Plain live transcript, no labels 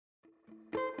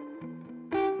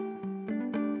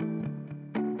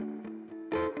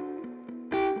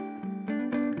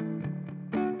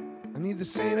need the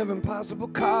saint of impossible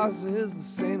causes, the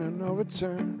saint of no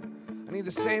return. I need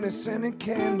the saint of sending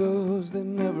candles that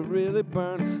never really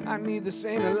burn. I need the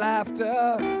saint of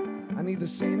laughter. I need the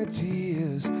saint of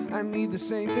tears. I need the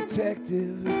saint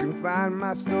detective who can find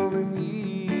my stolen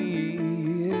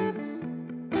years.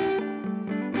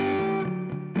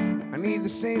 I need the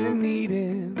saint of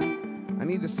needing. I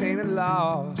need the saint of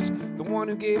loss, the one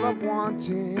who gave up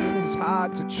wanting his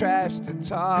heart to trash, to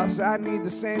toss. I need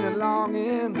the saint of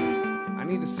longing. I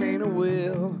need the saint of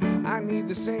will. I need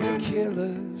the saint of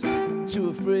killers, too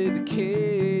afraid to kill.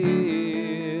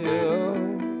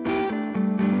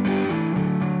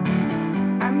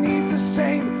 I need the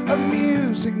saint of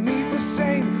music, need the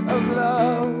saint of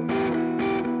love.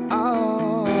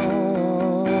 Oh,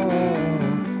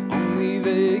 only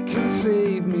they can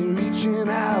save me, reaching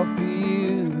out for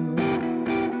you.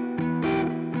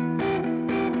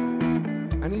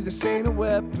 I need the saint of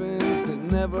weapons that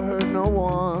never hurt no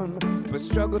one, but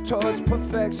struggle towards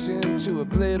perfection to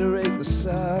obliterate the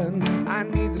sun. I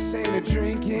need the saint of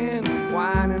drinking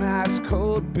wine and ice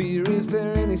cold beer. Is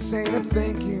there any saint of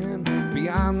thinking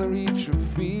beyond the reach of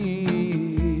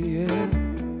fear?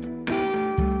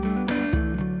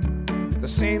 The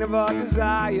saint of our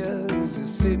desires is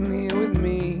sitting here with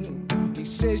me. He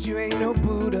says you ain't no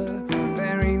Buddha,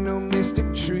 there ain't no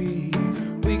mystic tree.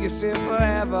 We can sit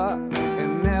forever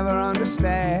and never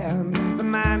understand the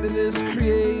mind of this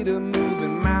creator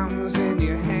moving mountains in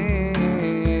your hand.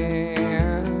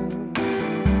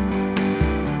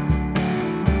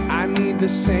 I need the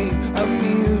saint of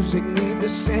music, need the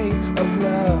saint of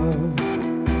love.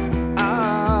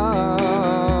 Oh,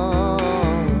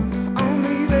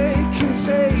 only they can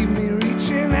save me,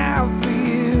 reaching out for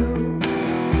you.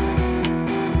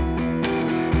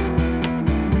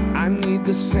 I need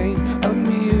the saint of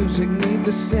music, need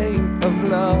the saint of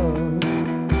love.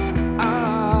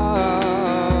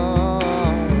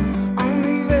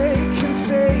 Only they can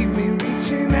save me,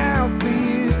 reaching out for you.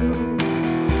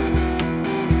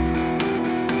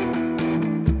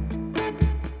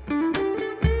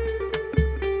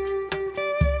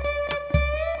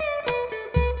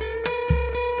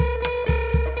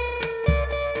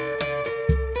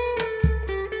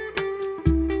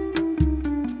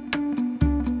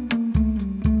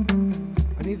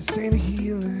 I need the saint of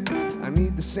healing, I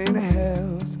need the saint of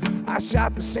health. I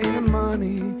shot the saint of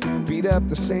money, beat up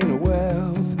the saint of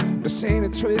wealth, the saint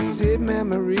of twisted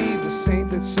memory, the saint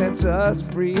that sets us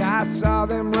free. I saw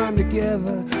them run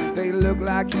together, they look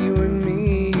like you and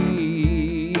me.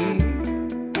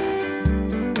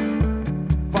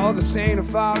 For the saint of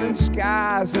falling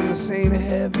skies and the saint of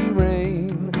heavy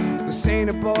rain, the saint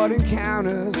of board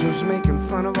encounters was making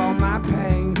fun of all my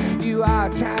pain. You are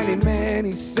a tiny man,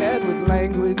 he said with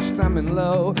language thumbing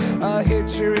low, a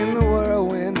hitcher in the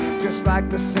whirlwind, just like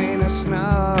the saint of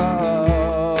snow.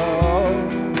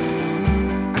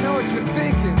 I know what you're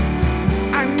thinking.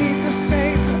 I need the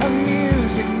saint of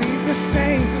music, need the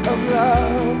saint of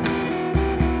love.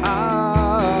 Oh,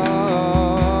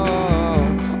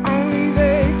 only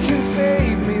they can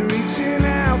save me, reaching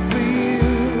out for you.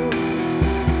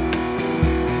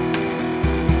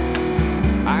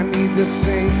 I need the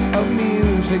saint of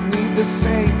music, need the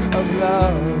saint of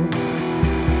love.